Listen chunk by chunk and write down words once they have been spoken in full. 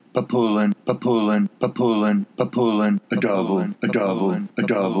Papulin, Papulin, Papulin, Papulin, a double, a double, a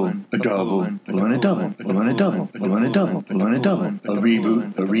double, a double, Papulin, a double, Papulin, a double, Papulin, a double, Papulin, a double, a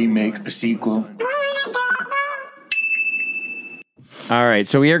reboot, a remake, a sequel. All right,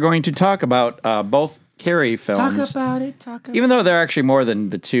 so we are going to talk about both Carrie films. Talk about it. Even though they're actually more than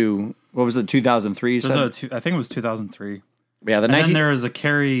the two. What was it, 2003? I think it was 2003. Yeah, and then there was a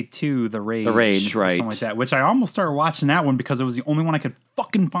Carrie 2, The Rage. The Rage, right. Something like that, which I almost started watching that one because it was the only one I could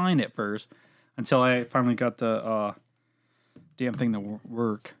fucking find at first until I finally got the damn thing to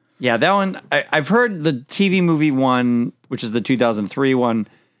work. Yeah, that one, I've heard the TV movie one, which is the 2003 one,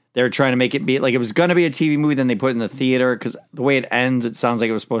 they were trying to make it be, like it was going to be a TV movie, then they put it in the theater, because the way it ends, it sounds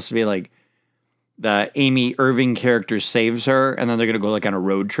like it was supposed to be like the Amy Irving character saves her, and then they're going to go like on a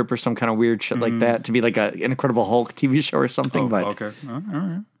road trip or some kind of weird shit like that to be like an Incredible Hulk TV show or something. Okay. All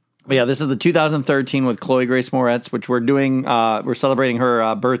right. But yeah, this is the 2013 with Chloe Grace Moretz, which we're doing, we're celebrating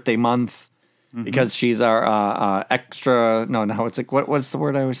her birthday month because she's our extra, no, it's like, what's the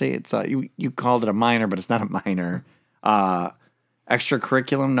word I always say? It's, you called it a minor, but it's not a minor.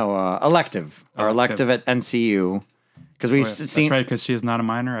 Extracurriculum, elective. Our elective at NCU. Because that's right, because she is not a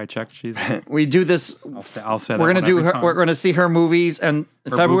minor. I checked. She's. We do this. I'll say we're that gonna do her. time. We're gonna see her movies and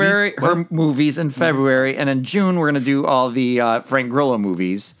February. Her movies in February, and in June we're gonna do all the Frank Grillo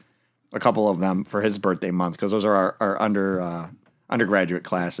movies, a couple of them for his birthday month because those are our undergraduate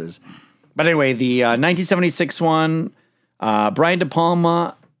classes. But anyway, the 1976 one, Brian De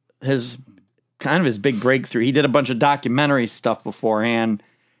Palma, his big breakthrough. He did a bunch of documentary stuff beforehand,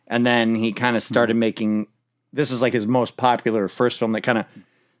 and then he kind of started making. This is like his most popular first film that kind of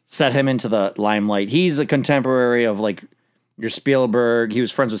set him into the limelight. He's a contemporary of like your Spielberg. He was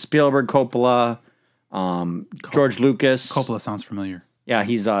friends with Spielberg, Coppola, George Lucas. Coppola sounds familiar. Yeah,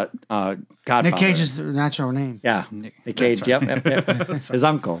 he's Godfather. Nick Cage's natural name. Yeah, Nick Cage. Right. Yep. His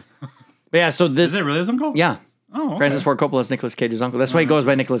uncle. But yeah, so this is it really his uncle? Yeah. Oh, okay. Francis Ford Coppola is Nicolas Cage's uncle. That's why he goes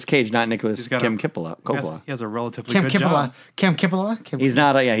by Nicolas Cage, not Nicolas Kim Coppola. He has a relatively good job. Kim Coppola. He's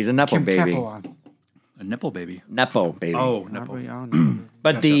not. He's a nepo baby. A nipple baby. Nepo baby. Oh, nipple.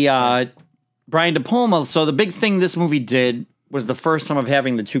 But the Brian De Palma, so the big thing this movie did was the first time of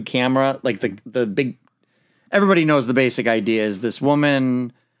having the two camera, like the big, everybody knows the basic idea is this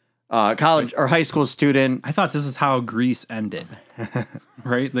woman, college or high school student. I thought this is how Grease ended.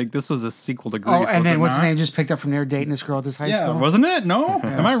 Right? Like this was a sequel to Grease. Oh, and then what's his name just picked up from there dating this girl at this high school? Wasn't it? No?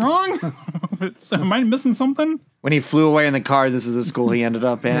 Am I wrong? Am I missing something? When he flew away in the car, this is the school he ended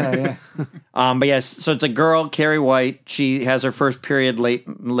up in. Yeah. But yes, so it's a girl, Carrie White. She has her first period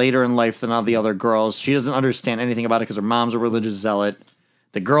later in life than all the other girls. She doesn't understand anything about it because her mom's a religious zealot.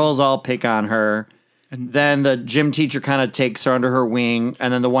 The girls all pick on her. And then the gym teacher kind of takes her under her wing.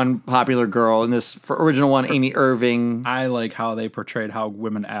 And then the one popular girl in this original one, Amy Irving. I like how they portrayed how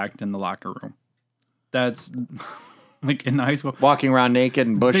women act in the locker room. That's like in high school. Walking around naked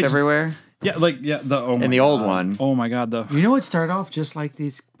and bush everywhere. Yeah, the old one. Oh my God, You know what started off just like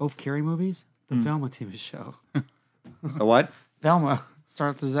these both Carrie movies? The Velma TV show. The what? Velma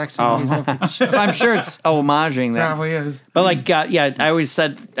started the exact same show. I'm sure it's homaging that. Probably is. But like, I always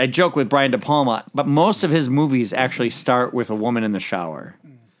said, I joke with Brian De Palma, but most of his movies actually start with a woman in the shower.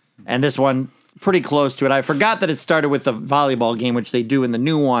 And this one, pretty close to it. I forgot that it started with the volleyball game, which they do in the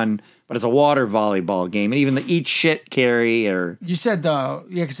new one, but it's a water volleyball game. And even the Eat Shit Carrie or... You said,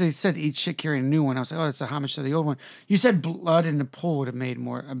 because they said Eat Shit Carrie in the new one. I was like, oh, that's a homage to the old one. You said Blood in the Pool would have made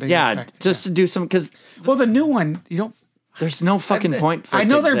a bigger effect. Just to do some... Because well, the new one, you don't... There's no fucking point for it I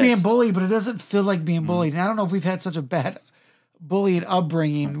know they're exist. being bullied, but it doesn't feel like being bullied. And I don't know if we've had such a bad bullying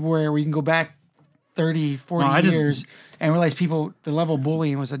upbringing where we can go back 30, 40 years and realize the level of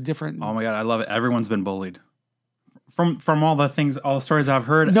bullying was a different... Oh my God, I love it. Everyone's been bullied. From all the stories I've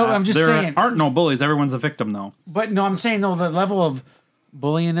heard. No, I'm just saying. There aren't no bullies. Everyone's a victim, though. But no, I'm saying, though, the level of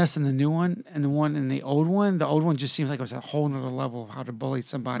bullyingness in the new one and the one in the old one just seems like it was a whole nother level of how to bully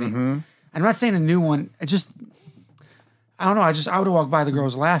somebody. Mm-hmm. I'm not saying the new one, it just... I don't know. I would have walked by the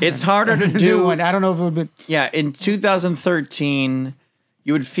girls laughing. It's harder to do. I don't know if it would have been... Yeah, in 2013,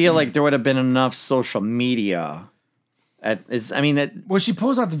 you would feel like there would have been enough social media. Well, she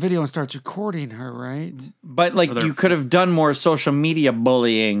pulls out the video and starts recording her, right? But like, you could have done more social media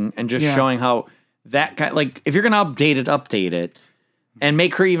bullying and just showing how that kind. Like, if you're gonna update it, and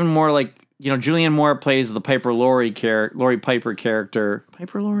make her even more like, Julianne Moore plays the Laurie Piper character.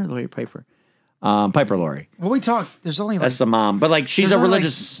 Laurie Piper. Piper Laurie. Well, we talked. There's only like That's the mom, but like she's there's a only,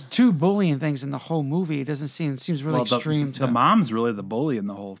 religious. like, 2 bullying things in the whole movie. It seems really extreme. The mom's really the bully in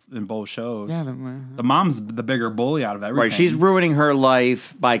both shows. Yeah, the mom's the bigger bully out of everything. Right, she's ruining her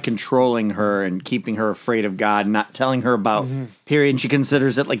life by controlling her and keeping her afraid of God, not telling her about period. And she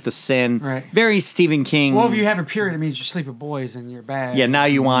considers it like the sin. Right. Very Stephen King. Well, if you have a period, it means you sleep with boys and you're bad. Yeah, now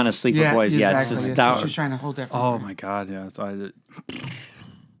you want to sleep with boys. Exactly. Yeah, it's just That's what she's trying to hold that. Oh my god, yeah.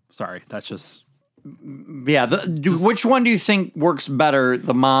 Sorry, that's just. Yeah, which one do you think works better,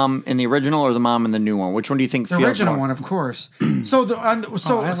 the mom in the original or the mom in the new one? Which one do you think the feels original more? one, of course. So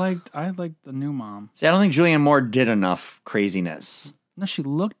I liked the new mom. See, I don't think Julianne Moore did enough craziness. No, she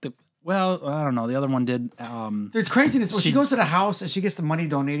looked. Well, I don't know. The other one did. There's craziness. When she goes to the house and she gets the money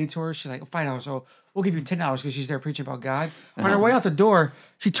donated to her, she's like, $5. So we'll give you $10 because she's there preaching about God. On her way out the door,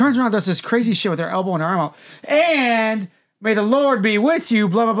 she turns around and does this crazy shit with her elbow and her arm out. And may the Lord be with you,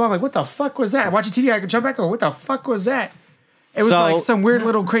 blah, blah, blah. I'm like, what the fuck was that? Watching TV, I can jump back and go, what the fuck was that? It was like some weird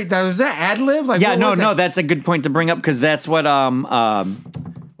little was that ad-lib? Like, yeah, no, that's a good point to bring up because that's what,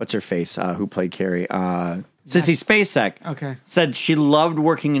 what's her face, who played Carrie? Sissy Spacek said she loved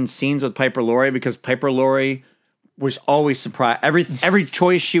working in scenes with Piper Laurie because Piper Laurie was always surprised. Every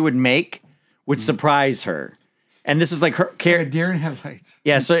choice she would make would surprise her. And this is like her like a deer in headlights.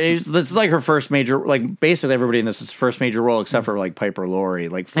 Yeah, so this is like her first major, like basically everybody in this is first major role except for like Piper Laurie,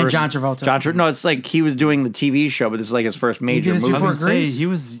 like first. And John Travolta. No, it's like he was doing the TV show, but this is like his first major did this movie. before Grease? He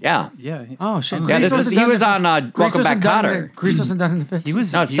was. Yeah. Oh shit! Yeah, he was on Welcome Back, Kotter. Grease wasn't done in the 50s. He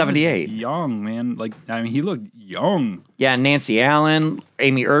was. No, it's 78. Young man, like he looked young. Yeah, Nancy Allen,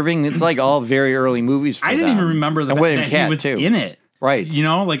 Amy Irving. It's like all very early movies. For I didn't them. even remember And William that he Katt, was too. in it. Right. You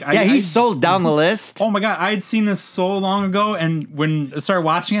know, like he's so down the list. Oh my god, I had seen this so long ago, and when I started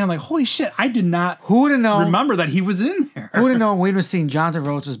watching it, I'm like, holy shit, I did not. Who would have known? Remember that he was in there? Who would have known? We'd have seen John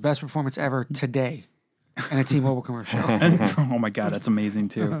Travolta's best performance ever today in a T-Mobile commercial. Oh my god, that's amazing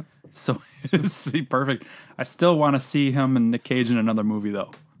too. So perfect. I still want to see him and Nick Cage in another movie though.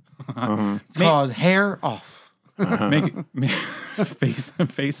 It's called Hair Off.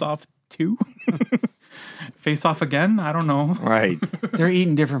 Face Off 2. Face Off again? I don't know. Right. They're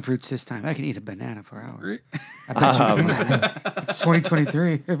eating different fruits this time. I can eat a banana for hours. I bet you can. It's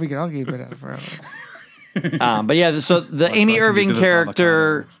 2023. We can all eat a banana for hours. But yeah, so the Amy Irving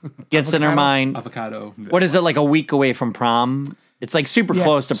character gets in her mind. Avocado. What is it, like a week away from prom? It's like super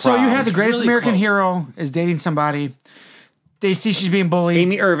close to prom. So you have the greatest really American close. hero is dating somebody. They see she's being bullied.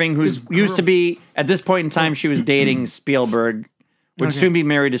 Amy Irving, who's used to be, at this point in time, she was dating Spielberg, would soon be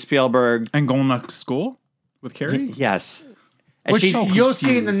married to Spielberg. And going to school with Carrie? Yes. And Which she, you'll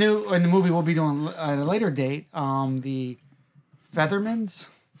see in the movie we'll be doing at a later date. The Feathermans.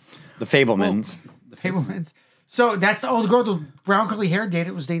 the Fablemans. The Fablemans. So that's the old girl, the brown curly hair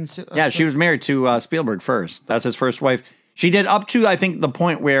dated was dating. Yeah, she was married to Spielberg first. That's his first wife. She did up to, I think, the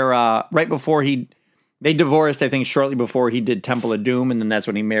point where right before they divorced, I think, shortly before he did Temple of Doom, and then that's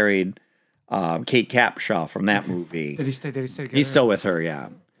when he married Kate Capshaw from that movie. Did he stay together? He's still with her, yeah.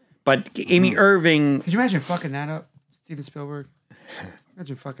 But Amy Irving... Could you imagine fucking that up, Steven Spielberg?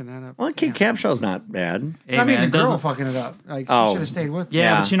 Imagine fucking that up. Well, Kate Capshaw's not bad. Hey, I mean, man, the girl doesn't- fucking it up. Like, she Oh. should have stayed with. Yeah,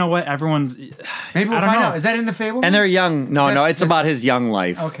 Yeah. but you know what? Everyone's. Maybe we'll I don't find know. out. Is that in the Fable? And they're young. No, that- it's about his young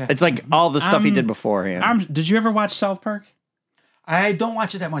life. Okay. It's like all the stuff he did beforehand. Did you ever watch South Park? I don't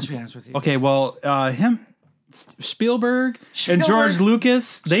watch it that much, to be honest with you. Okay, well, Spielberg and George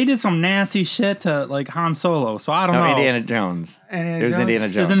Lucas, they did some nasty shit to like Han Solo. So I don't know. Indiana Jones. Indiana It was Jones? Indiana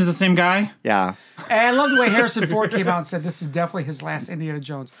Jones. Isn't it the same guy? Yeah. And I love the way Harrison Ford came out and said, this is definitely his last Indiana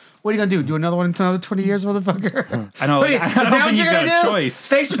Jones. What are you going to do? Do another one in another 20 years, motherfucker? I know. What are you- I is don't that what think he's you're got gonna a do? choice.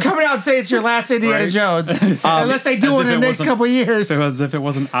 Thanks for coming out and saying it's your last Indiana Right. Jones. Unless they do as it in if the it next wasn't- couple of years. As if it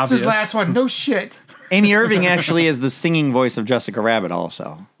wasn't It's obvious. his last one. No shit. Amy Irving actually is the singing voice of Jessica Rabbit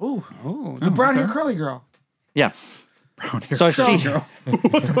also. Ooh, the brown hair curly girl. Yeah. Brown hair So curly she... girl.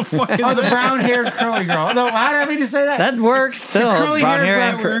 What the fuck is Oh, the brown haired curly girl. No, how did I mean to say that? That works still. It's curly brown hair hair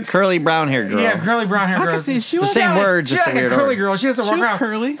and that works. curly brown hair girl. Yeah, curly brown hair I girl. can see she the was same word, She's just like a a weird curly order. girl. She doesn't walk was around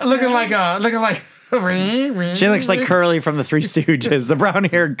curly. looking like. She looks like Curly from the Three Stooges. The brown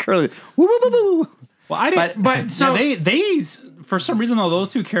haired curly. Woo, woo, woo, woo. Well, I didn't. But so they for some reason though those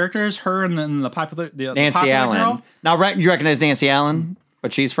two characters, her and then the Nancy popular Allen. girl, Now, you recognize Nancy Allen?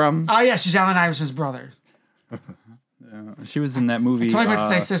 What she's from? oh yeah, she's Allen Iverson's brother. she was in that movie. I told you about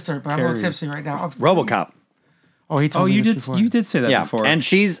to say sister, but I'm a little Carrie. tipsy right now. RoboCop. Oh, he told Oh, me you this did. before. You did say that Yeah. before. And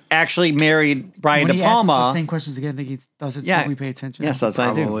she's actually married Brian When De he asks us the Palma. same questions again, I think he does it Yeah. so we pay attention. Yes, that's what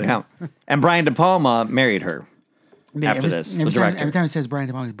I do. Probably. Yeah. And Brian De Palma married her. Yeah, after this, the every director. every time he says Brian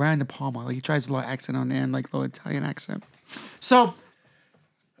De Palma, Brian De Palma. Like he tries a little accent on the end, like a little Italian accent. So,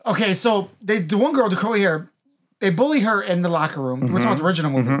 Okay, so the one girl, the curly hair, they bully her in the locker room. We're talking about the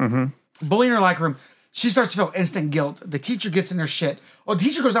original movie. Bullying her in the locker room. She starts to feel instant guilt. The teacher gets in their shit. Oh, the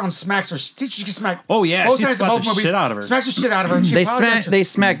teacher goes out and smacks her. Teacher gets smacked. Oh, yeah, both she times in slapped both the movies. shit out of her. Smacks the shit out of her. And she apologized. They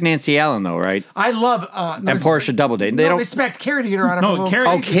smacked Nancy Allen though, right? I love And Portia Doubleday. They smacked Carrie to get her out of her. No, little- Carrie.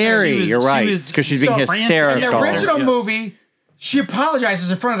 Oh, Carrie, she was- you're she right, was because she's being so frantic. hysterical. In the original Yes. movie, she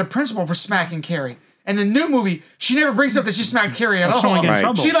apologizes in front of the principal for smacking Carrie. In the new movie, she never brings up that she smacked Carrie at all. She don't wanna get in Right.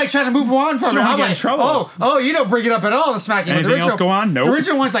 trouble. She like trying to move on from She her. don't wanna I'm get in like, trouble. oh, you don't bring it up at all, the smacking. But the Anything else go on? Nope. The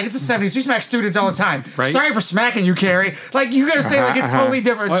original one's like, it's the 70s. We smack students all the time. Right. Sorry for smacking you, Carrie. Like, you gotta say, like, it's totally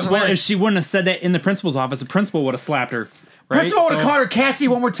different. It's Well, if hilarious. she wouldn't have said that in the principal's office, the principal would have slapped her. Right? Principal would have So- called her Cassie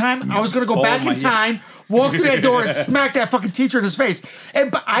one more time. I was gonna go Oh back my in time, walk through that door, and smack that fucking teacher in his face.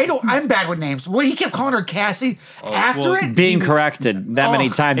 But I'm bad with names. When he kept calling her Cassie after well, it, Being corrected that many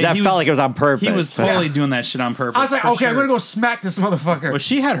times. And That he felt was- like it was on purpose. He was totally doing that shit on purpose. I was like, for okay, I'm sure. gonna go smack this motherfucker. Well,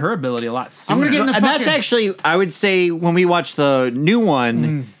 she had her ability a lot sooner. I'm gonna get in the And that's fucking- actually, I would say, when we watched the new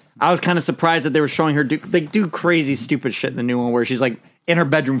one, I was kind of surprised that they were showing her do crazy, stupid shit in the new one where she's like in her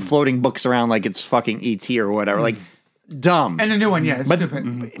bedroom floating books around like it's fucking ET or whatever. Like, dumb. And the new one, yeah, it's But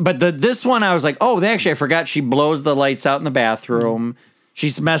stupid. but this one, I was like, oh, I forgot she blows the lights out in the bathroom.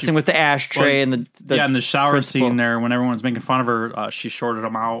 She's messing with the ashtray and the in the shower principal. scene there, when everyone's making fun of her, she shorted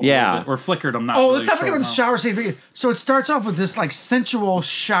them out. Yeah. a little bit, or flickered them. Not Oh, really let's not forget shorted about the them out. shower scene. So it starts off with this like sensual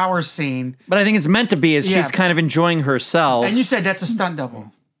shower scene, But I think it's meant to be is Yeah. she's kind of enjoying herself. and you said that's a stunt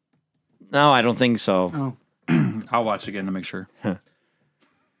double. No, I don't think so. Oh. I'll watch again to make sure.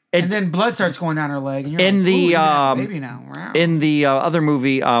 And then blood starts going down her leg, and you're In like, the, "Ooh, you got a um, baby now." Wow. In the other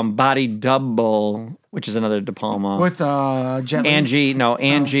movie, Body Double, which is another De Palma. With Jet Li. Angie, no,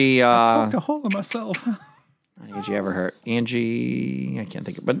 Angie, Poked a hole in myself. Angie Everhart. Angie, I can't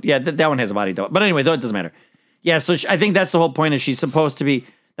think of, but yeah, that one has a body double. But anyway, though, it doesn't matter. Yeah, so I think that's the whole point is she's supposed to be,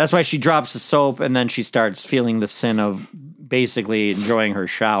 that's why she drops the soap and then she starts feeling the sin of basically enjoying her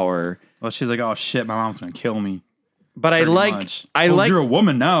shower. Well, she's like, oh shit, my mom's gonna kill me. But Pretty much. Oh, you're a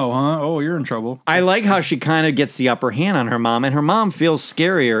woman now, huh? Oh, you're in trouble. I like how she kind of gets the upper hand on her mom, and her mom feels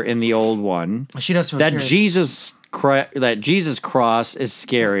scarier in the old one. She does feel That scary. Jesus cross is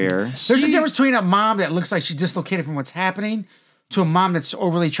scarier. There's a difference between a mom that looks like she's dislocated from what's happening to a mom that's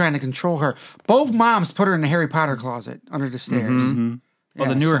overly trying to control her. Both moms put her in the Harry Potter closet under the stairs. Mm-hmm. Well,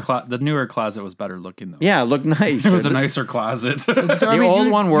 Yeah, the newer closet was better looking though. Yeah, it looked nice. It was a nicer closet. I mean,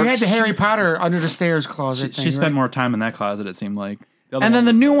 old one You works. had the Harry Potter under the stairs closet. She thing, spent right? more time in that closet, it seemed like. other And then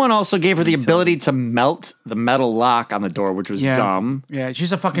the one new was, one also gave her the ability to melt the metal lock on the door, which was Yeah. dumb. Yeah,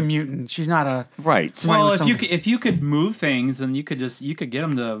 she's a fucking mutant. She's not a. Right. Somebody Well, with if you could move things, then you could get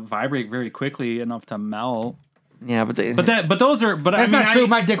them to vibrate very quickly enough to melt. Yeah, but Those are. But That's I mean, not true.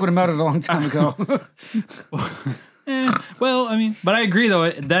 My dick would have melted a long time ago. well, I mean, but I agree though.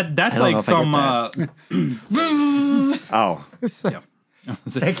 That's I don't know like if I some. get oh, Yeah.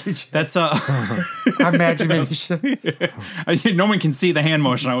 Thank you. That's I'm mad you made this shit. no one can see the hand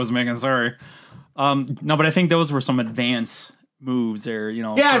motion I was making. Sorry. No, but I think those were some advanced moves there. You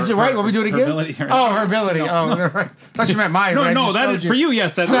know. Yeah, for- right. her- Will we do it her again? ability. Oh, her ability. Oh, no, right. Thought you meant mine. No, right? no, Just that showed is, for you.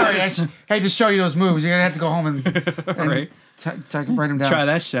 Yes, that's Sorry, I hate to show you those moves. You're gonna have to go home and right. so I can write them down. Try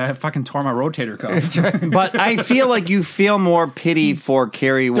that shit. I fucking tore my rotator cuff. but I feel like you feel more pity for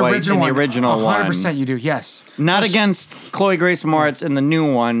Carrie White in the original one. 100% you do. Yes. Not against Chloe Grace Moritz in the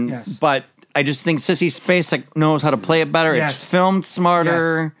new one, Yes. but I just think Sissy Spacek knows how to play it better. Yes. It's filmed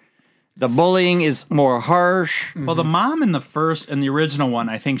smarter. The bullying is more harsh. Well, the mom in the original one,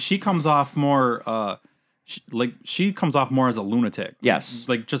 I think she comes off more, she comes off more as a lunatic. Yes.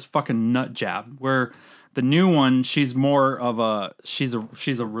 Like just fucking nut job. Where the new one, she's more of she's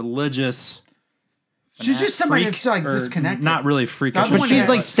a religious. She's just somebody freak, that's like or disconnected. Not really freak. The I other should one She's has-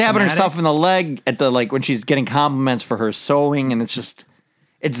 say, like but stabbing fanatic. herself in the leg at the when she's getting compliments for her sewing, and it's just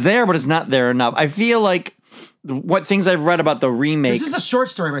it's there, but it's not there enough. I feel like what things I've read about the remake. This is a short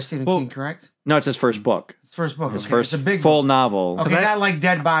story by Stephen King, correct? No, it's his first book. His first book. His okay. first It's a big full novel. Okay, I- not like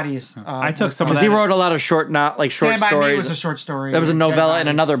Dead Bodies. I took some of Because that. he wrote a lot of short Stand short by Me stories. was a short story. That was a Dead novella and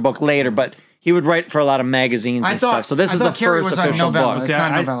Bodies. another book later, but he would write for a lot of magazines I and thought- stuff. So this I is the thought Carrie first was a official novella. book. It's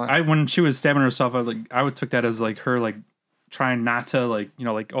not a novella. I when she was stabbing herself, I would took that as like her like trying not to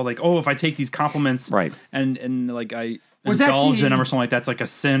if I take these compliments Right. and like I Was that indulge in the- them or something like that's like a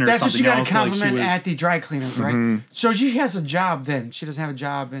sin or That's what something she got a else. compliment like she was, at the dry cleaners, right? Mm-hmm. So she has a job then. She doesn't have a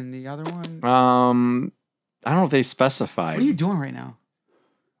job in the other one. I don't know if they specified. What are you doing right now?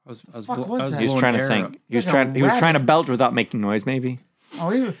 I was fuck was that? He was blowing trying to air think. up. He was Like a trying. He was trying to rabbit. belch without making noise. Maybe. Oh,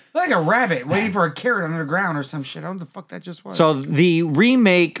 he was like a rabbit waiting for a carrot under the ground or some shit. I don't know what the fuck that just was. So the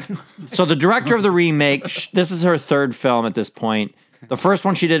remake. So the director of the remake. This is her third film at this point. The first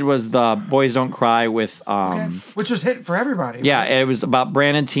one she did was the Boys Don't Cry with Which was hit for everybody. yeah, it was about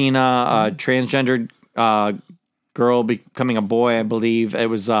Brandon Tina, a transgendered girl becoming a boy, I believe. It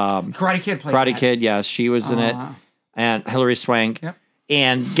was Karate Kid played Karate that. Kid, yes, she was in it, and Hilary Swank. Yep.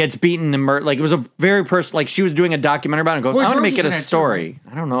 And gets beaten and murdered. Like, it was a very personal, like, she was doing a documentary about it and goes, Boy I want to George make it a was in it too, story.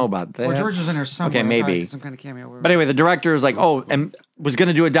 I don't know about that. Or George was in there somewhere. Okay, maybe. Probably some kind of cameo. But anyway, the director was like, and was going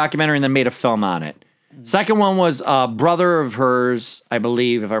to do a documentary and then made a film on it. Second one was a brother of hers, I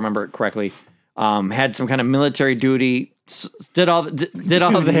believe, if I remember it correctly, had some kind of military duty, did all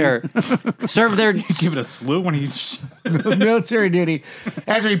their, served their, Give it a slew when he. military duty.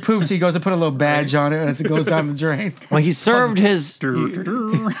 After he poops, he goes to put a little badge on it and it goes down the drain. well, he served his,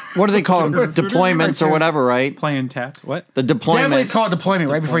 what do they call them? Deployments or whatever, right? Playing taps. What? The Definitely, it's deployments. called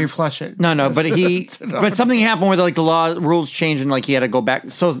deployment right before you flush it. No, but something happened where like the rules changed and like he had to go back.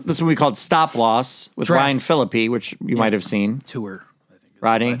 So this is what we called Stop Loss with Draft. Ryan Phillippe, which you might have seen. Tour.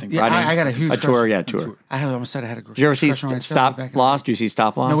 Riding? Yeah, I got a huge tour, crush. yeah, tour. I almost said I had a. Did you ever see Stop Loss? Do you see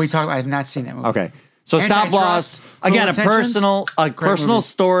Stop Loss? No, I have not seen that movie. Okay. So Stop Antitrust, Loss, again, a Cruel Intentions? personal movie.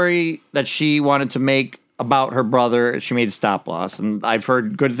 story that she wanted to make about her brother. She made Stop Loss, and I've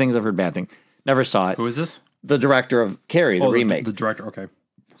heard good things, I've heard bad things. Never saw it. Who is this? The director of Carrie, the remake. The director. Okay.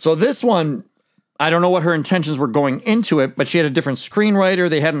 So this one, I don't know what her intentions were going into it, but she had a different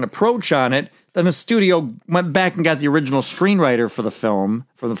screenwriter. They had an approach on it. Then the studio went back and got the original screenwriter for the film,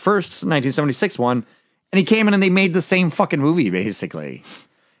 for the first 1976 one, and he came in and they made the same fucking movie, basically.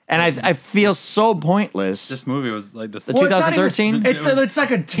 And I feel so pointless. This movie was like the The 2013? It's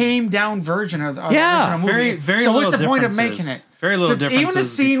like a tamed down version of the Yeah. original movie. very, very. So little what's the point of differences. making it? Very little differences Even the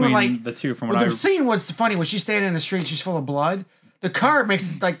scene between with like the two. From well, what the scene was funny when she's standing in the street, she's full of blood. The car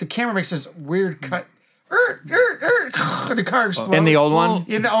makes like the camera makes this weird cut. The car explodes. In the old one?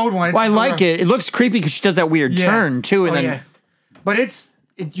 In the old one. Well, I like it. It looks creepy because she does that weird turn, too. And then But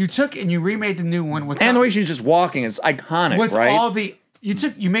you took and you remade the new one with and the way she's just walking is iconic, with right? all the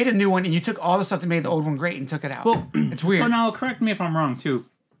you made a new one and you took all the stuff that made the old one great and took it out. Well, it's weird. So now, correct me if I'm wrong too.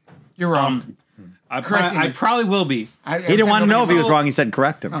 You're wrong. I Correcting it. probably will be. He didn't want to know if he was wrong. He said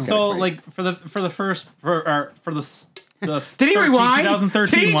correct him. So like for the first for the Did he rewind?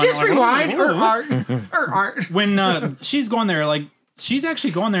 2013 Did he one, just like, rewind? ooh. When she's going there, like she's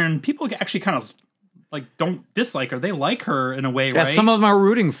actually going there, and people actually kind of like don't dislike her. They like her in a way, Yeah, right? some of them are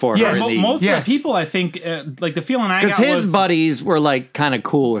rooting for Yes. her. Most Yes. of the people, I think, like the feeling I got Because his was buddies were like kind of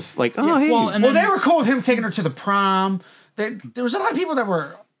cool with like, oh, hey. well, and Well, then, they were cool with him taking her to the prom. There was a lot of people that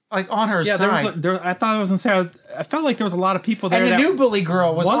were like on her yeah, side. I thought I was gonna say I felt like there was a lot of people there and the that new bully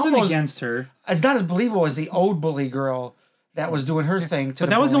girl wasn't almost against her. It's not as believable as the old bully girl that was doing her thing. But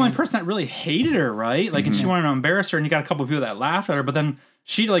that was the only person that really hated her, right? Like, and she wanted to embarrass her, and you got a couple of people that laughed at her. But then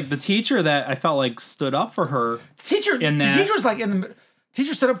she, like, the teacher that I felt like stood up for her. teacher. in The that- teacher was like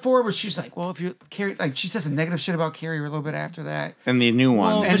teacher stood up for her, but she's like, well, if you Carrie, like she says some negative shit about Carrie a little bit after that. And the new one.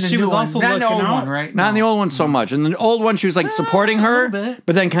 Well, And But the she new was one, also not in the looking old out. one, right? Not in the old one so much. In the old one, she was like supporting her, little bit.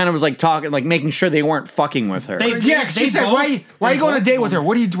 but then kind of was like talking, like making sure they weren't fucking with her. Yeah, she said, both- "Why are you they going on a both date with her?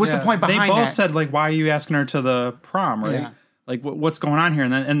 What's the Yeah. point behind They both that?" said, like, why are you asking her to the prom, right? Yeah. Like, what's going on here?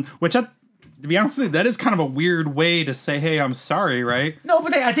 And which, to be honest with you, that is kind of a weird way to say, hey, I'm sorry, right? No,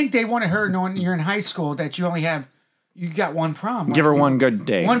 but I think they wanted her knowing you're in high school that you got one prom. Give her one good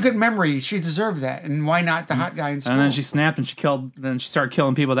day. One good memory. She deserved that. And why not the hot guy in school? And then she snapped and she started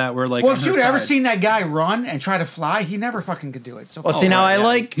killing people that were like, well, on if she her would have ever side. seen that guy run and try to fly, he never fucking could do it. So Well, see, now I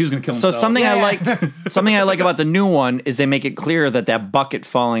like. He was gonna kill So himself. something I Yeah. like, something I like about the new one is they make it clear that that bucket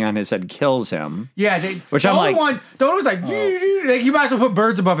falling on his head kills him. yeah, Which the I'm only like- one. The other one's like, you might as well put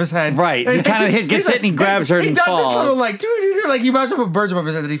birds above his head. Right. He kinda gets hit and he grabs her He and does falls. this little like, like you might as well put birds above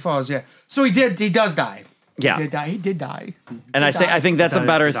his head that he falls. Yeah. So he does die. Yeah. He did die. He did die. And I think that's a Died-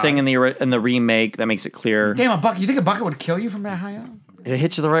 better died. thing in the remake that makes it clear. Damn, a bucket. You think a bucket would kill you from that high up? It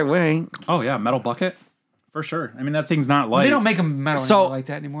hits you the right way. Oh yeah, metal bucket for sure. I mean, that thing's not light. They don't make them metal So- anymore like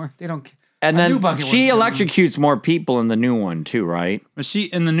that anymore. They don't. And a new then bucket she wouldn't kill you. electrocutes more people in the new one too, right? But she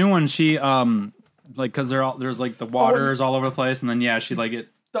in the new one, she like because there's like the waters all over the place, and then yeah, she like it.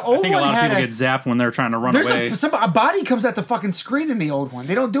 The I old think a one lot of had people a- get zapped when they're trying to run There's away. a body comes at the fucking screen in the old one.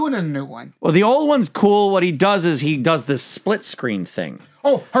 They don't do it in the new one. Well, the old one's cool. What he does is he does this split screen thing.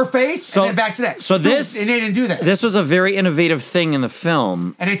 Oh, her face, So- and then back to that. so No, this- and they didn't do that. This was a very innovative thing in the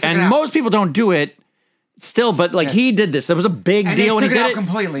film, And they took it out. most people don't do it. Still, but like he did this. It was a big And deal they when he took it did out it.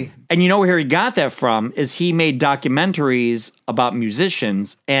 completely. And you know where he got that from is he made documentaries about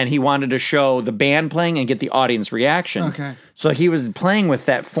musicians and he wanted to show the band playing and get the audience reactions. Okay. So he was playing with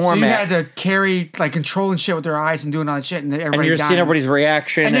that So you format. had to carry, like, controlling shit with their eyes and doing all that shit, and everybody and you're dying. seeing everybody's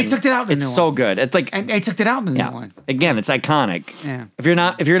reaction. And they took it out in the It's new so one. good. It's like And they took it out in the new one. Again, it's iconic. Yeah. If you're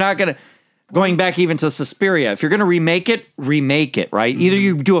not gonna going back even to Suspiria, if you're gonna remake it, right? Either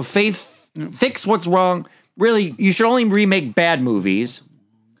you do a fix what's wrong. Really, you should only remake bad movies.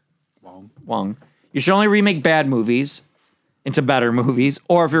 Wrong. You should only remake bad movies into better movies,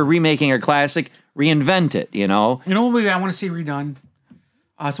 or if you're remaking a classic, reinvent it. You know? You know what movie I want to see redone?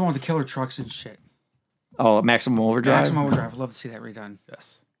 It's the one with the killer trucks and shit. Oh, Maximum Overdrive. Maximum Overdrive. I'd love to see that redone.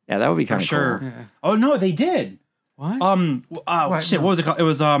 Yes. Yeah, that would be For kind of sure. cool. Yeah. Oh no, they did. What? Shit. No. What was it called? It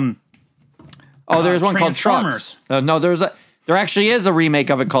was Oh, there's one called Transformers. Trucks. No, there actually is a remake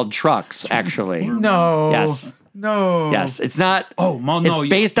of it called Trucks. Actually, No. Yes. No. yes, it's not. Oh, well, no, it's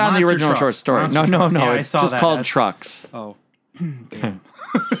based on the Monster original Trucks. short story. Monster No, Trucks. Yeah, I it's saw just that. called That's- Trucks. oh.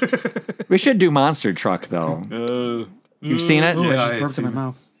 We should do Monster Truck though. You've seen it? Ooh, Yeah, I I just burped see in my that.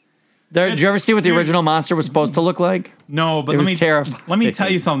 mouth. Did you ever see what the original monster was supposed to look like? No, but It let was me terrifying. let me tell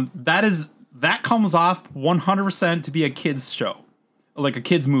you something. That comes off 100% to be a kids show, like a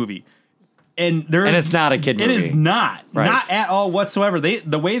kids movie, and it's not a kid It movie. is not, Right. not at all whatsoever.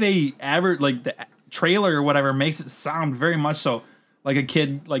 The way they like the trailer or whatever makes it sound very much so like a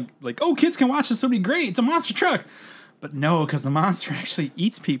kid, like oh, kids can watch this. It'll be great. It's a monster truck, but no, because the monster actually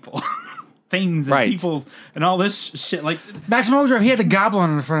eats people. Things and Right. people's and all this shit. Like Maximum Overdrive, he had the goblin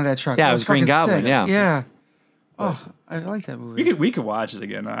on the front of that truck. Yeah, That it was Green fucking Goblin, sick. yeah. Yeah. Oh, I like that movie. we could watch it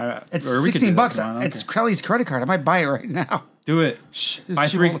again. It's or we could do that $16. tomorrow. I don't It's care. Kelly's credit card. I might buy it right now. Do it. Buy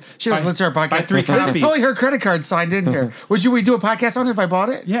She three. won't- She doesn't listen to our podcast. Buy 3 It's copies. only her credit card signed in here. Would we do a podcast on it if I bought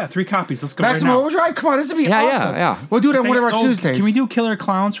it? Yeah, 3 copies. Let's go Maximum right now. Overdrive? Come on, this would be Yeah, awesome. yeah. We'll do it on one of our Oh, Tuesdays. Can we do Killer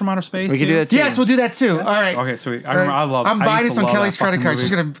Clowns from Outer Space? We could do too? that too. Yes, we'll do that too. All right. Okay, sweet. All right. I'm I buying used this to on love Kelly's that credit fucking card. She's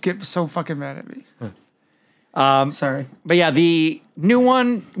movie. gonna get so fucking mad at me. Sorry. But yeah, the new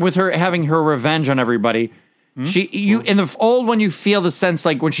one with her having her revenge on everybody. In the old one, you feel the sense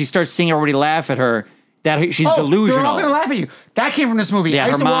like when she starts seeing everybody laugh at her that she's delusional. They're all gonna laugh at you. That came from this movie. Yeah, I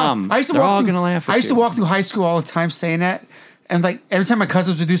used her to mom. Walk, I used to They're walk all through, gonna laugh at I used to you. walk through high school all the time saying that, and like every time my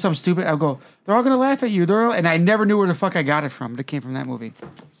cousins would do something stupid, I'd go, "They're all gonna laugh at you." And I never knew where the fuck I got it from. But it came from that movie.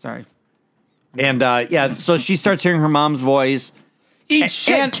 Sorry. And so she starts hearing her mom's voice. Eat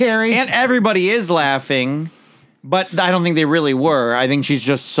shit, Carrie. And everybody is laughing, but I don't think they really were. I think she's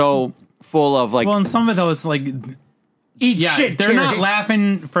just so full of like. Well, and some of those like Eat yeah, shit. they're Carrie. not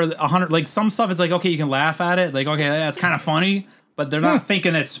laughing for 100. Like some stuff, it's like okay, you can laugh at it. Like okay, that's kind of funny, but they're not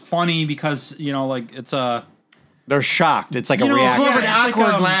thinking it's funny because like it's a they're shocked. It's like a You know, It's reaction. more of an Yeah, it's like,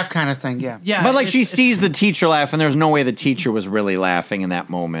 awkward laugh kind of thing. Yeah. yeah. But like she it's- sees the teacher laugh, and there's no way the teacher was really laughing in that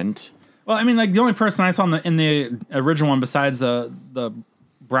moment. Well, I mean, like the only person I saw in the original one besides the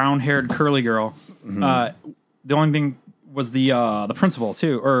brown haired curly girl, the only thing was the principal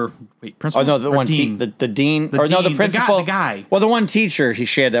too, or wait, Oh principal. no, the or one dean. the dean, The or no, dean, the the principal, guy. Well, the one teacher he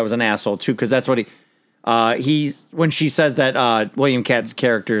shared that was an asshole too, because that's what he when she says that William Katt's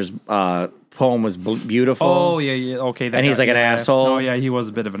character's poem was beautiful. Oh yeah, okay. That And he's guy, like an yeah. asshole. Oh yeah, he was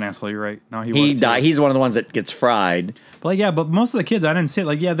a bit of an asshole. You're right. No, he he was. died. Too. He's one of the ones that gets fried. But like, yeah, but most of the kids, I didn't see it.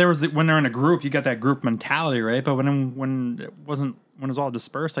 Like, yeah, there was when they're in a group, you got that group mentality, right? But when it was all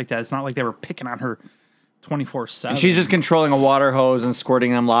dispersed like that, it's not like they were picking on her 24/7. She's just controlling a water hose and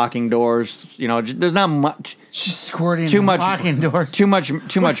squirting them, locking doors. There's not much, She's squirting. too much, locking doors. too much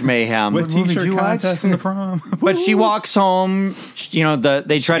mayhem. with movie did t-shirt you watch? contest in the prom. But she walks home.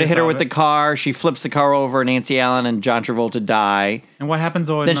 They try to hit her with the car. She flips the car over, and Nancy Allen and John Travolta die. And what happens?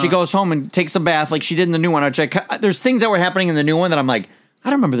 Then she goes home and takes a bath like she did in the new one. There's things that were happening in the new one that I'm like,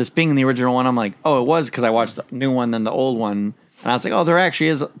 I don't remember this being in the original one. I'm like, oh, it was because I watched the new one than the old one. And I was like, oh, there actually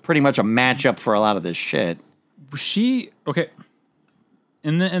is pretty much a matchup for a lot of this shit. She okay.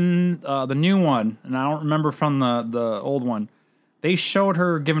 In the new one, and I don't remember from the old one, they showed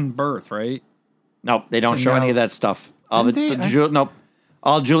her giving birth, right? Nope, they don't So show no. any of that stuff. All Didn't they? nope.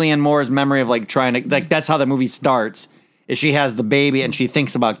 All Julianne Moore's memory of like trying to like that's how the movie starts. Is she has the baby and she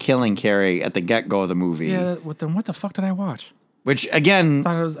thinks about killing Carrie at the get go of the movie. Yeah. What the fuck did I watch? Which again,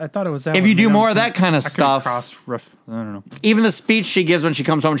 I thought it was that. if one. you do Maybe more I'm- of that kind of I could stuff, I don't know. even the speech she gives when she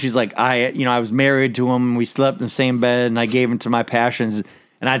comes home, she's like, I was married to him, we slept in the same bed, and I gave him to my passions,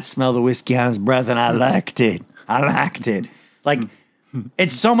 and I'd smell the whiskey on his breath, and I liked it. Like,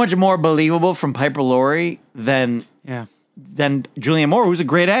 it's so much more believable from Piper Laurie than Yeah. Julianne Moore, who's a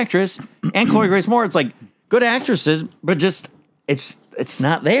great actress, and Chloe Grace Moore. It's like good actresses, but just it's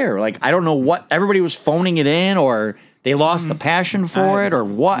not there. Like, I don't know what everybody was phoning it in, or they lost the passion for it, or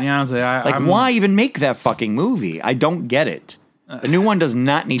what. Yeah, honestly, Why even make that fucking movie? I don't get it. The new one does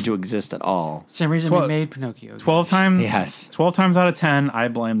not need to exist at all. Same reason we made Pinocchio. 12 times. Yes. 12 times out of 10, I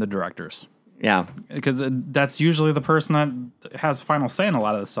blame the directors. Yeah. Because that's usually the person that has final say in a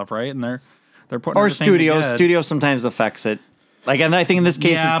lot of this stuff, right? And they're putting Or everything studio. together. Studio sometimes affects it. Like, and I think in this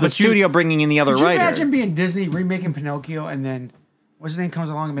case, Yeah, it's the but you- studio bringing in the other Could you writer. imagine being Disney remaking Pinocchio and then what's his name comes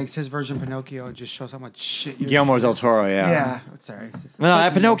along and makes his version of Pinocchio and just shows how much shit you're Guillermo del Toro, Yeah, sorry. No,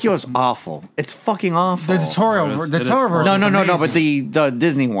 that Pinocchio is awful. It's fucking awful. The Toro, It is- the it is Toro version. No, but the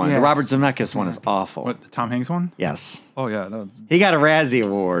Disney one, the Yes. Robert Zemeckis one is awful. What, the Tom Hanks one? Yes. Oh, yeah. No. He got a Razzie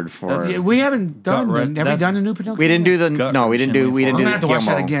Award for. That's- We haven't done. Gut-wrench. Have we That's- done a new Pinocchio? We didn't do yet? the. Gut No, we didn't do. We I'm didn't do gonna have to watch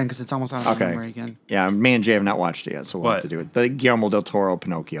that Guillermo. again because it's almost on my Okay. memory again. Yeah, me and Jay have not watched it yet, so we'll have What? to do it. The Guillermo del Toro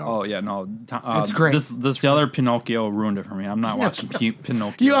Pinocchio. Oh, yeah. No. It's great. The other Pinocchio ruined it for me. I'm not watching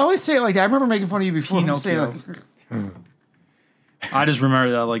Pinocchio. You always say it like that. I remember making fun of you before. You say it Pinocchio. like, I just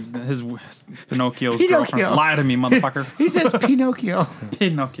remember that, like, his Pinocchio's Pinocchio. girlfriend. Lie to me, motherfucker. he says Pinocchio.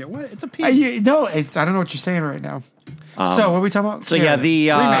 Pinocchio. What? It's a P. No, it's. I don't know what you're saying right now. So what are we talking about? so yeah, the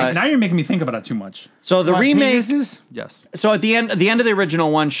remakes. Now you're making me think about it too much. so the What, remake. penises? Yes. So at the end of the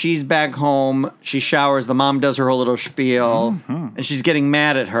original one, she's back home. She showers. The mom does her whole little spiel, and she's getting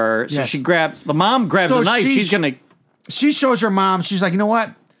mad at her. So Yes. the mom grabs So the knife. She's gonna. She shows her mom. She's like, you know what?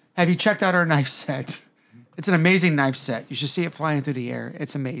 Have you checked out our knife set? It's an amazing knife set. You should see it flying through the air.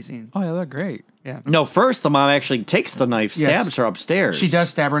 It's amazing. Oh, yeah, they're great. Yeah. No, first the mom actually takes the knife, Yes. stabs her upstairs. She does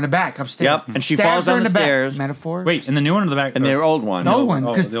stab her in the back upstairs. Yep, and she Stabs falls her down in the back. stairs. Metaphor. Wait, in the new one or the back? And the old one. the old one.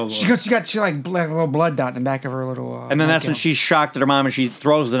 Oh, 'cause the old she one. goes. She got like a little blood dot in the back of her little. And then that's when nightgown. she's shocked at her mom, and she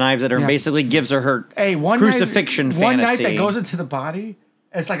throws the knives at her, and Yeah. basically gives her Hey, one crucifixion knife, fantasy. One knife that goes into the body.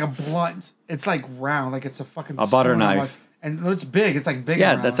 It's like a blunt. It's like round, like it's a fucking A butter spoon. knife. And it's big. It's like big.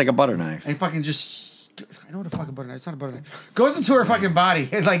 Yeah, around. that's like a butter knife. And fucking just. I know what a fucking butter knife. It's not a butter knife. Goes into her fucking body.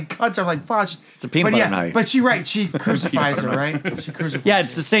 It like cuts her like fuck. It's a peanut butter knife. But she crucifies her, right? She crucifies. Yeah,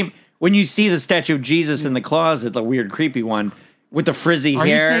 it's the same. When you see the statue of Jesus in the closet, the weird, creepy one with the frizzy Are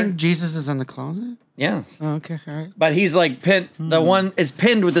you hair. saying Jesus is in the closet? Yeah, Oh, okay, all right. but he's like pinned. The one is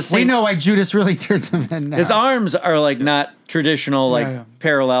pinned with the same. We know why Judas really turned them in now. His arms are like not traditional, like Yeah.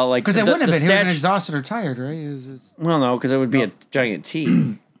 parallel, like Because it wouldn't have been. He would have been statue. exhausted or tired, right? Well, no, because it would be a giant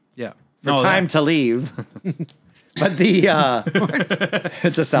T. Yeah. For time to leave. But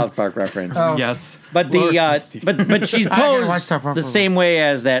it's a South Park reference. Yes. But Lord, the Steve. but she's gotta watch posed South Park the for a same way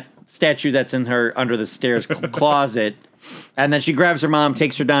as that statue that's in her under the stairs closet, and then she grabs her mom,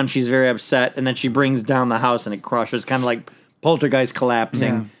 takes her down. She's very upset, and then she brings down the house, and it crushes, kind of like Poltergeist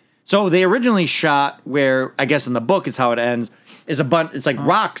collapsing. Yeah. So they originally shot where I guess in the book is how it ends is a bunch. It's like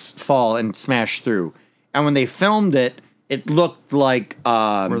rocks fall and smash through, and when they filmed it, it looked like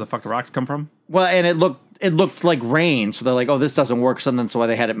Where the fuck the rocks come from? well, and it looked like rain, so they're like, "Oh, this doesn't work." So then, so why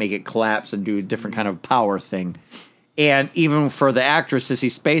they had to make it collapse and do a different kind of power thing. And even for the actress Sissy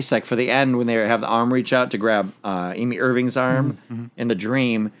Spacek, for the end when they have the arm reach out to grab Amy Irving's arm in the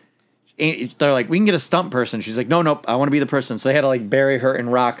dream, they're like, "We can get a stunt person." She's like, "No, nope, I want to be the person." So they had to like bury her in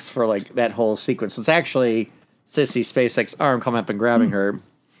rocks for like that whole sequence. So it's actually Sissy Spacek's arm coming up and grabbing her.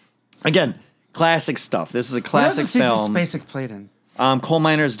 Again, classic stuff. This is a classic What else film. has Spacek played in? Coal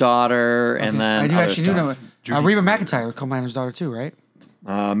Miner's Daughter, and then I do other actually do stuff. know it. Reba McEntire, coal miner's daughter too, right?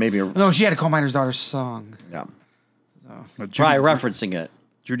 Maybe No, she had a coal miner's daughter song. yeah. But Try referencing it.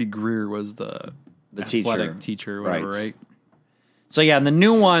 Judy Greer was the teacher. athletic teacher, or whatever, right? So yeah, in the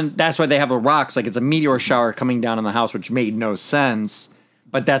new one, that's why they have the rocks. Like it's a meteor shower coming down on the house, which made no sense.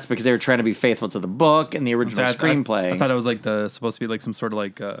 But that's because they were trying to be faithful to the book and the original screenplay. I thought it was like supposed to be like some sort of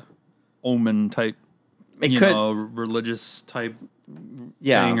like omen type, It could- religious type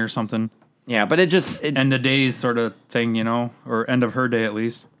yeah, thing or something. yeah, but it End of days sort of thing, or end of her day at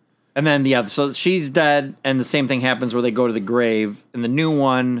least. and then yeah, so she's dead, and the same thing happens where they go to the grave. In the new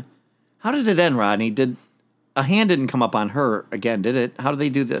one, how did it end, Rodney? Did a hand didn't come up on her again? Did it? How did they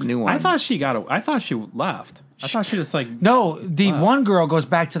do the new one? I thought she left. I thought she just like No, the one girl goes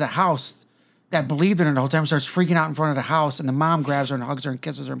back to the house that believed in her the whole time, starts freaking out in front of the house, and the mom grabs her and hugs her and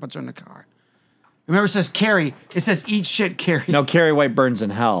kisses her and puts her in the car. Remember, it says Carrie. It says "Eat shit, Carrie." no. Carrie White burns in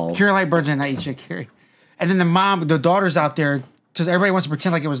hell. Carrie Light burns in, not "Eat shit, Carrie." And then the daughter's out there because everybody wants to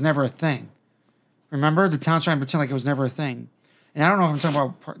pretend like it was never a thing. Remember, the town's trying to pretend like it was never a thing. And I don't know if I'm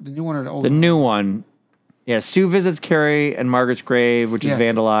talking about the new one or the old The one. new one, yeah. Sue visits Carrie and Margaret's grave, which is Yes.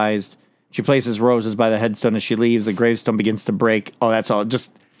 vandalized. She places roses by the headstone as she leaves. The gravestone begins to break. Oh, that's all.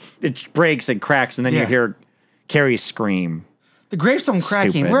 Just it breaks and cracks, and then you Yeah. hear Carrie scream. The gravestone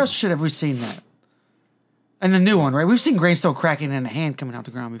cracking. Stupid. Where else should have we seen that? And the new one, right? We've seen Grain still cracking and a hand coming out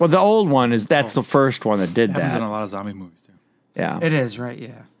the ground before. Well, the old one that's the first one that did Happens in that. a lot of zombie movies too. Yeah. It is, right?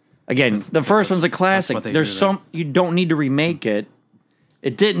 Yeah. Again, the first one's a classic. what they There's do some you don't need to remake it.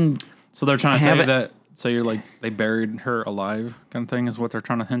 It didn't. So they're trying to Have say it- that. So you're like they buried her alive, kind of thing, is what they're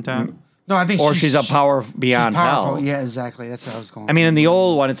trying to hint at. No, I think Or she's a power beyond powerful. hell. Yeah, exactly. That's what I was going. I mean, in the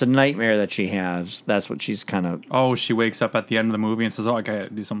old one, it's a nightmare that she has. That's what she's kind of. Oh, she wakes up at the end of the movie and says, "Oh, I gotta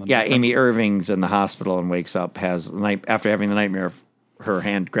do something." Yeah, different." Amy Irving's in the hospital and wakes up, has the night after having the nightmare of her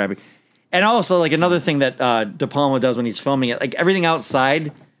hand grabbing. And also, like another thing that De Palma does when he's filming it, like everything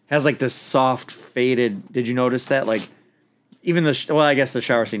outside has like this soft faded. Did you notice that? Like even well, I guess the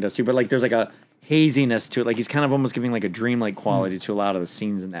shower scene does too. But like there's like a haziness to it. Like he's kind of almost giving like a dreamlike quality to a lot of the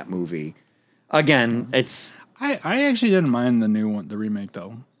scenes in that movie. Again, it's I actually didn't mind the new one, the remake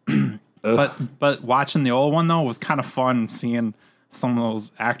though. but watching the old one though was kind of fun seeing some of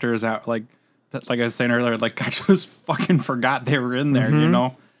those actors out like I was saying earlier, like I just fucking forgot they were in there, you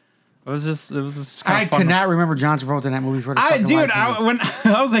know. It was just I kind of fun. could not remember John Travolta in that movie for the I fucking dude, life of me. when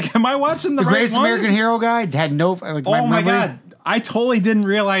I was like, am I watching the The right Greatest one? American Hero guy had no like Oh my memory. god. I totally didn't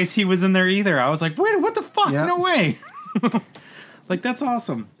realize he was in there either. I was like, wait, what the fuck? Yeah. No way. Like, that's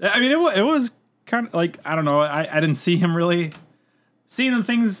awesome. I mean, it was kind of like, I don't know. I didn't see him really. Seeing the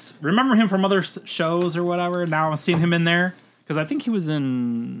things, remember him from other shows or whatever. Now I'm seeing him in there. Because I think he was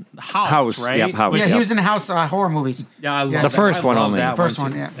in House, right? Yep, House. Yeah, Yep. he was in the house horror movies. Yeah, I love The that. first I one love only. That First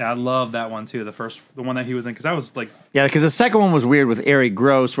one, one, too. yeah. Yeah, I love that one too. The one that he was in. Because I was like, yeah, because the second one was weird with Eric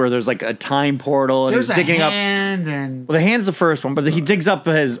Gross, where there's like a time portal and There's he's a digging up. hand and Well, the hand's the first one, but he digs up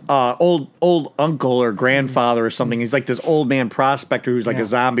his old uncle or grandfather or something. He's like this old man prospector who's like Yeah. a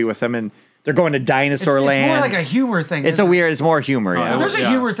zombie with him, and they're going to dinosaur it's land. more like a humor thing. It's more humor. Yeah. There's a Yeah.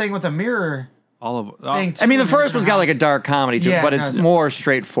 humor thing with the mirror all of thing. I mean, the too, first in one's got like a House. dark comedy to it, Yeah, but it it's does. more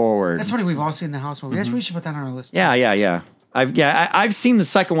straightforward. That's funny. We've all seen the house movie. We should put that on our list. Yeah. I've seen the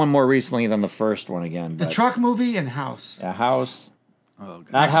second one more recently than the first one again. The but- truck movie and House. Yeah, House, oh,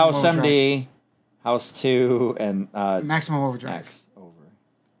 God. not Maximum House Overdrive. MD, House 2, and Maximum Overdrive. X over.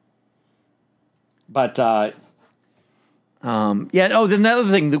 But yeah. Oh, then the other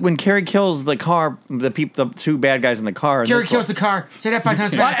thing, when Carrie kills the car, the two bad guys in the car. in Carrie this kills one- the car. Say that 5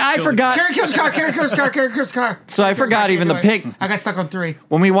 times Well, fast. I forgot. Carrie kills the car. Carrie kills the car. Carrie kills the car. So I forgot even the pig. I got stuck on 3.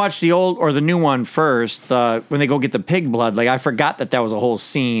 When we watched the old or the new one first, when they go get the pig blood, like I forgot that was a whole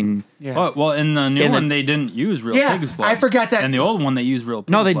scene. Yeah. Oh, well, in the new In the- one, they didn't use real Yeah, pig's blood. I forgot that. In the old one, they used real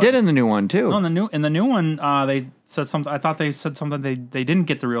pig's No, they blood. did in the new one too. No, in the new one, they said something. I thought they said something. They didn't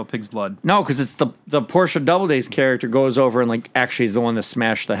get the real pig's blood. No, because it's the Portia Doubleday's character goes over and like actually is the one that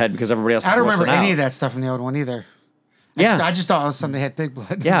smashed the head because everybody else. I don't is remember missing any out. of that stuff in the old one either. Yeah, I just thought all of a sudden they had pig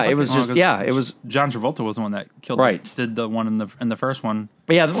blood. yeah, it was Oh, just 'cause it was. John Travolta was the one that killed. Right. Did the one in the first one.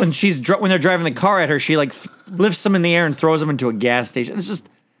 But yeah, when when they're driving the car at her, she like lifts them in the air and throws them into a gas station. It's just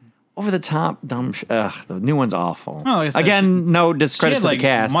over the top dumb. The new one's awful. Oh, like I said, Again, no She discredit had to like the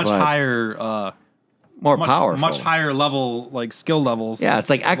cast. much but higher, more powerful, much higher level like skill levels. Yeah, it's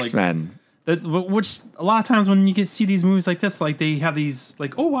like X-Men. Which a lot of times when you get see these movies like this, like they have these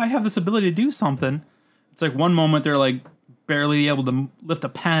like, oh, I have this ability to do something. It's like one moment they're like barely able to lift a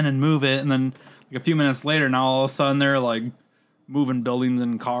pen and move it, and then like a few minutes later, now all of a sudden they're like moving buildings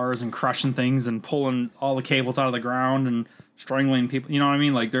and cars and crushing things and pulling all the cables out of the ground and strangling people. You know what I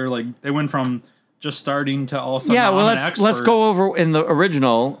mean? Like they're like they went from just starting to all of a sudden. Yeah, well, I'm an let's expert. go over in the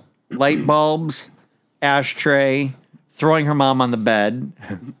original light bulbs, ashtray, throwing her mom on the bed,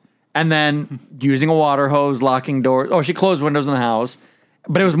 and then using a water hose, locking doors. Oh, she closed windows in the house,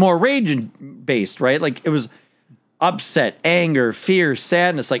 but it was more rage based, right? Like it was upset, anger, fear,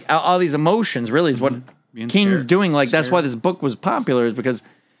 sadness, like all these emotions. Really, is what Being King's scared- doing. Like that's scared. why this book was popular, is because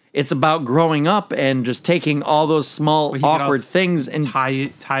it's about growing up and just taking all those small But he could awkward also things and tie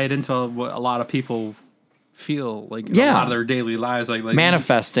it into what a lot of people feel like in Yeah. a lot of their daily lives, like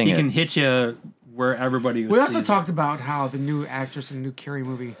Manifesting He it. can hit you where everybody. We also sees it. talked about how the new actress in the new Carrie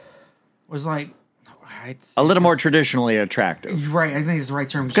movie was like, a little more traditionally attractive. right. I think it's the right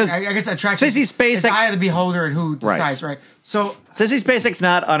term. 'Cause I guess attractive. Sissy Spacek- It's the eye of the beholder and who Right. decides, right? So Sissy Spacek's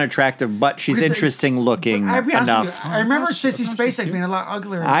not unattractive, but she's Because interesting looking I'll be honest with enough. you, I remember Sissy Spacek being a lot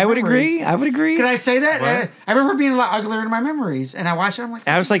uglier. In my I would memories. agree. I would agree. Can I say that? What? I remember her being a lot uglier in my memories, and I watched it. I'm like,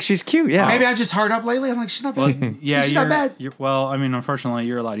 I was like, she's cute. Yeah. maybe I'm just hard up lately. I'm like, she's not bad. Yeah, she's not bad. well, I mean, unfortunately,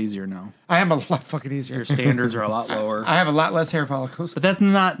 you're a lot easier now. I am a lot fucking easier. Your standards are a lot lower. I have a lot less hair follicles. But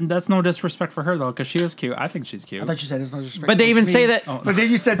that's no disrespect for her though, because she was cute. I think she's cute. I thought you said there's no disrespect. But they even towards say me. that. But then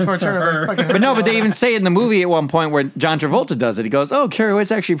you said towards her. Like, fucking But no, but they even say in the movie at one point where John Travolta does it. He goes, "Oh, Carrie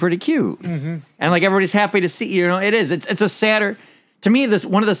White's actually pretty cute," and like everybody's happy to see. You know, it is. It's a sadder. To me, this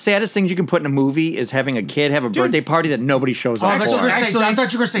one of the saddest things you can put in a movie is having a kid have a birthday party that nobody shows Oh, up I thought you were for. gonna say- I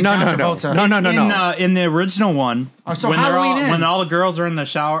thought you were going to say No, John no, Travolta. no. In the original one, so when Halloween ends. when all the girls are in the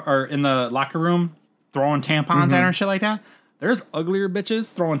shower or in the locker room throwing tampons at her and shit like that, there's uglier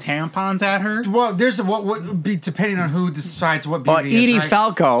bitches throwing tampons at her. Well, there's what would be depending on who decides what beauty is. Edie right?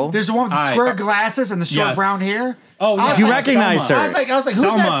 Falco. There's the one with the Aye. square glasses and the short Yes. brown hair. Oh, I was yeah. You like- recognize her. I was like, who's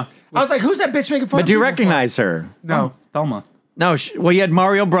Thelma. that? I was like, who's that bitch making fun But of do you people for? recognize her? No. Thelma. No, well, you had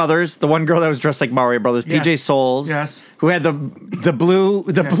Mario Brothers, the one girl that was dressed like Mario Brothers, Yes. PJ Souls, Yes. who had the blue,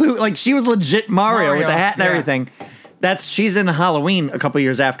 like she was legit Mario with the hat and yeah. everything. She's in Halloween a couple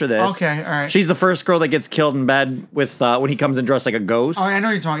years after this. Okay, all right. She's the first girl that gets killed in bed with when he comes in dressed like a ghost. Oh, I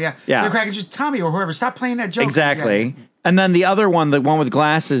know you're talking. Yeah. Yeah. They're cracking just Tommy or whoever. Stop playing that joke. Exactly. Yeah. And then the other one, the one with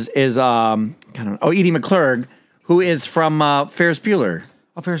glasses, is Edie McClurg, who is from Ferris Bueller.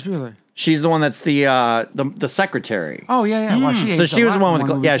 Oh, Ferris Bueller. She's the one that's the secretary. Oh yeah. Well, So she was the one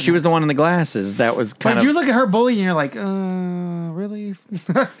with she was the one in the glasses that was kind But of. you look at her bully and you're like, really?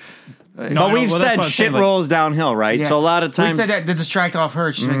 But we've said shit rolls downhill, right? Yeah. So a lot of times, we said that to distract off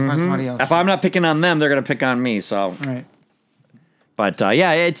her. She's making fun of somebody else. if I'm not picking on them, they're gonna pick on me. So, Right. but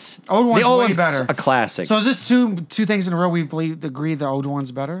yeah, it's Old one's the old way one's better. a classic. So is this two things in a row we agree the old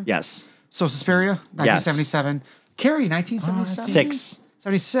one's better? Yes, So Suspiria, 1977. Carrie, 1977.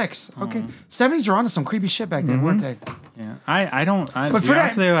 76. Okay. 70s were onto some creepy shit back then, weren't they? Yeah, I don't. But But for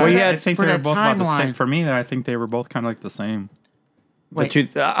that- I think for they were that both about the same. timeline- For me, I think they were both kind of like the same. Wait,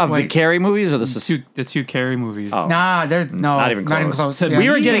 the Carrie movies or the The two Carrie movies. Oh. Nah, they're Not even close. To Yeah. We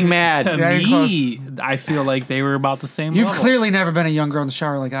were me- getting mad. To Very me, I feel like they were about the same. You've level. clearly never been a young girl in the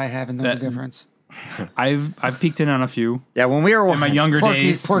shower like I have and know the That- difference. I've peeked in on a few Yeah, when we were in my younger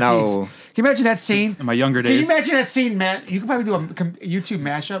days. Porkies. No. Can you imagine that scene? In my younger Can you days. imagine that scene, Matt? You could probably do a YouTube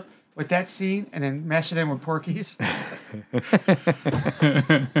mashup with that scene and then mash it in with Porky's. That's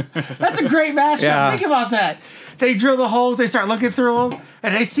a great mashup. Yeah. Think about that. They drill the holes, they start looking through them,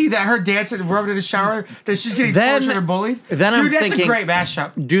 and they see that her dancing and rubbing in the shower, that she's getting Then- tortured or bullied. then Dude, I'm that's thinking- a great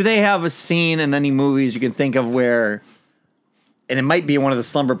mashup. Do they have a scene in any movies you can think of where, and it might be one of the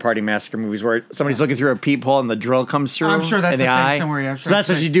Slumber Party Massacre movies where somebody's looking through a peephole and the drill comes through? I'm sure that's in the a thing eye? somewhere, yeah, I'm sure so that's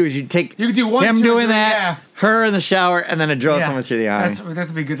that's what a- you do is you take You could do 1, him 2, doing 3, that, yeah. her in the shower, and then a drill Yeah. coming through the eye.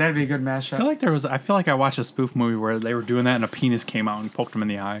 That'd be good. That'd be a good mashup. I feel like I watched a spoof movie where they were doing that and a penis came out and poked him in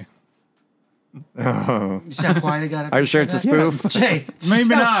the eye. You see how quiet it got? Are you sure it's a spoof? Jay, do you Maybe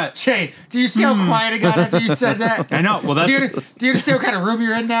see how- not. Jay, do you see how quiet it got after you said that? I know. Well, Do that's you understand what kind of room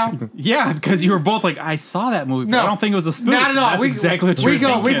you're in now? yeah, because you were both like, I saw that movie, but No. I don't think it was a spoof. Not at all. That's exactly what you were We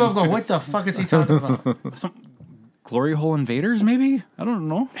thinking. both go. What the fuck is he talking about? Some Glory Hole Invaders, maybe? I don't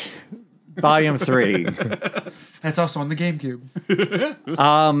know. Volume 3. That's also on the GameCube.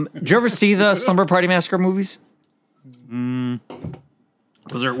 Did you ever see the Slumber Party Massacre movies?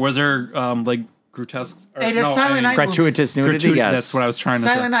 Was there like grotesque? Or, Hey, there's Silent Night Gratuitous nudity? Yes. That's what I was trying to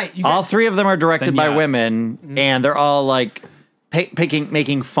Silent say. Night. You All got, three of them are directed Then by yes. women, and they're all like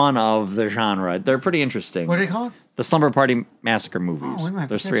making fun of the genre. They're pretty interesting. what are they called? The Slumber Party Massacre movies. Oh, we might have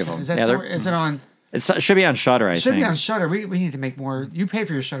to There's catch 3 of that. them. Is that Yeah, somewhere, is it on? it should be on Shudder, I Should think. be on Shudder. We need to make more. You pay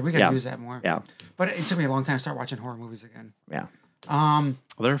for your Shudder. We got to Yeah. use that more. Yeah. But it took me a long time to start watching horror movies again. Yeah. Well,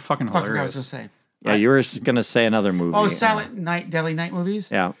 they're fucking Fuck, I forgot what I was hilarious. gonna say. Yeah, you were going to say another movie. Oh, Silent Night, Deadly Night movies.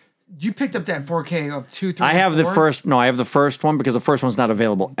 Yeah. You picked up that 4K of 2, 3. I have and the 4? first. No, I have the first one because the first one's not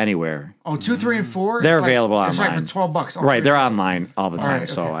available anywhere. Oh, 2, 3, and 4. They're It's like- available It's like online. for $12. all Right, three. they're online all the time. right,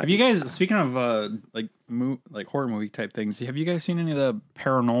 So okay. I, Have you guys, speaking of like horror movie type things, have you guys seen any of the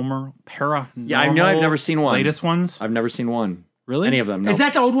paranormal? Yeah, I know I've never seen one. Latest ones? I've never seen one. Really? Any of them? No. Is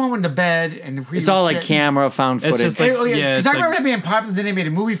that the old one with the bed and the It's all like shit? camera found It's footage. just like- Oh, yeah, Yeah, because it's I remember like- that being popular. Then they made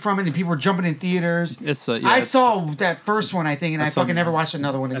a movie from it, and people were jumping in theaters. It's yeah, I it's- saw that first one, I think, and I saw- fucking never watched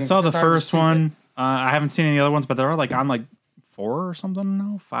another one I again. saw 'cause the thought it was first stupid. one. I haven't seen any other ones, but they're like on like 4 or something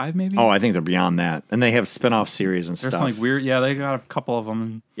now, 5 maybe. Oh, I think they're beyond that, and they have spin-off series and There's stuff. some like weird. Yeah, they got a couple of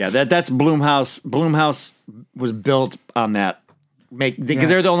them. Yeah, that's Blumhouse. Blumhouse was built on that, because Yeah.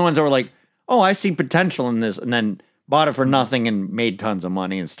 they're the only ones that were like, "Oh, I see potential in this," and then bought it for nothing and made tons of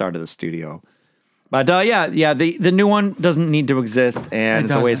money and started the studio. But yeah, the new one doesn't need to exist, and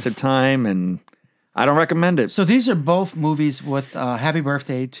it's a doesn't. waste of time, and I don't recommend it. So these are both movies with happy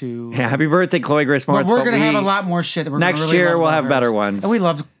birthday to. Yeah, happy birthday, Chloe Grace Moretz. But we're going to have we- a lot more shit. That we're Next gonna really year love we'll about have hers. better ones. And we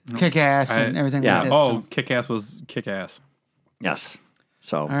love Kick Ass and I- everything yeah. like that. Oh, so. Kick Ass was Kick Ass. Yes.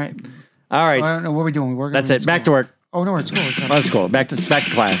 So All right. all right. I don't know what we're doing. We're That's it. Back to work. Oh, no, it's cool. It's That's cool. Back to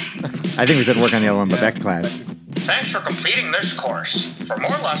class. I think we said work on the other one, but back to class. Thanks for completing this course. For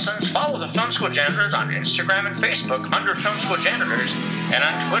more lessons, follow the Film School Janitors on Instagram and Facebook under Film School Janitors and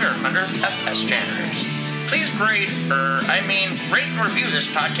on Twitter under FS Janitors. please rate and review this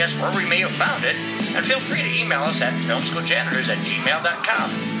podcast wherever we may have found it, and feel free to email us at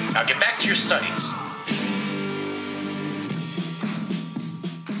filmschooljanitors@gmail.com. Now get back to your studies.